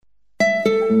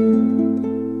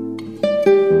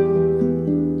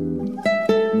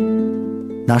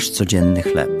Nasz codzienny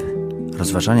chleb.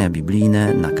 Rozważania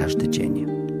biblijne na każdy dzień.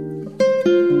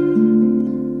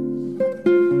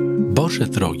 Boże,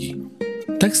 drogi.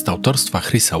 Tekst autorstwa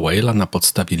Chrisa Wale'a na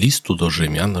podstawie listu do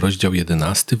Rzymian, rozdział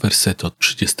 11, wersety od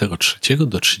 33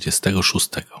 do 36.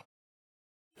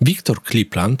 Victor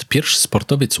Cleveland, pierwszy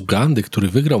sportowiec Ugandy, który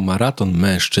wygrał maraton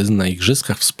mężczyzn na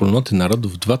Igrzyskach Wspólnoty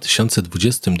Narodów w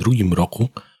 2022 roku,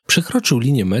 przekroczył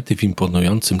linię mety w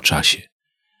imponującym czasie.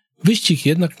 Wyścig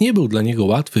jednak nie był dla niego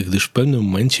łatwy, gdyż w pewnym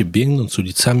momencie, biegnąc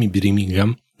ulicami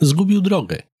Birmingham, zgubił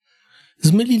drogę.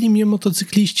 Zmylili mnie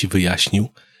motocykliści, wyjaśnił,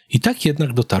 i tak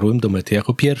jednak dotarłem do mety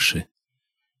jako pierwszy.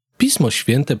 Pismo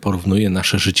Święte porównuje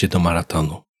nasze życie do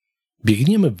maratonu.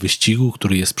 Biegniemy w wyścigu,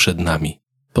 który jest przed nami.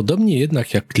 Podobnie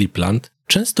jednak jak Cleveland,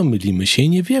 często mylimy się i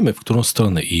nie wiemy, w którą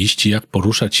stronę iść i jak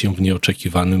poruszać się w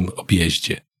nieoczekiwanym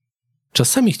objeździe.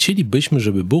 Czasami chcielibyśmy,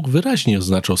 żeby Bóg wyraźnie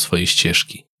oznaczał swoje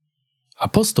ścieżki.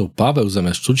 Apostoł Paweł,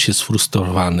 zamiast czuć się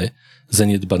sfrustrowany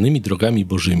zaniedbanymi drogami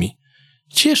bożymi,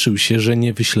 cieszył się, że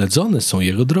niewyśledzone są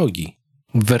jego drogi.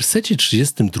 W wersecie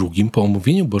 32 po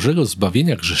omówieniu Bożego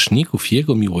zbawienia grzeszników i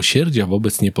Jego miłosierdzia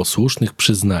wobec nieposłusznych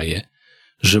przyznaje,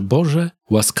 że Boże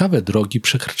łaskawe drogi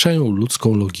przekraczają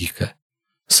ludzką logikę.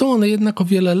 Są one jednak o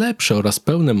wiele lepsze oraz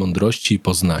pełne mądrości i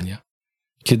poznania.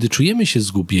 Kiedy czujemy się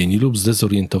zgubieni lub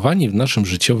zdezorientowani w naszym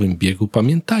życiowym biegu,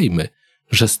 pamiętajmy,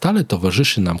 że stale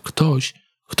towarzyszy nam ktoś,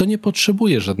 kto nie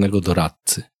potrzebuje żadnego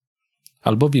doradcy.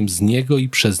 Albowiem z Niego i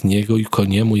przez Niego i ku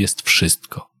Niemu jest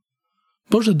wszystko.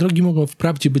 Boże drogi mogą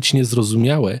wprawdzie być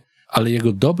niezrozumiałe, ale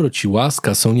Jego dobroć i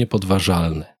łaska są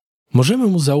niepodważalne. Możemy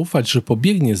Mu zaufać, że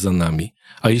pobiegnie za nami,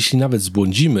 a jeśli nawet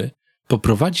zbłądzimy,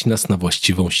 poprowadzi nas na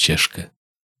właściwą ścieżkę.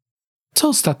 Co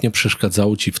ostatnio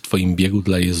przeszkadzało Ci w Twoim biegu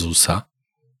dla Jezusa?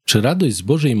 Czy radość z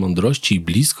Bożej mądrości i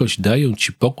bliskość dają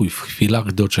Ci pokój w chwilach,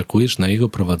 gdy oczekujesz na Jego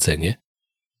prowadzenie?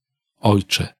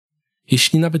 Ojcze,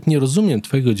 jeśli nawet nie rozumiem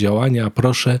Twojego działania,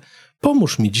 proszę,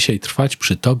 pomóż mi dzisiaj trwać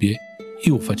przy Tobie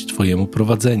i ufać Twojemu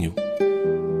prowadzeniu.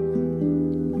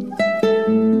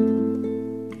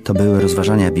 To były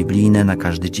rozważania biblijne na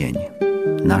każdy dzień.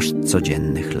 Nasz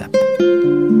codzienny chleb.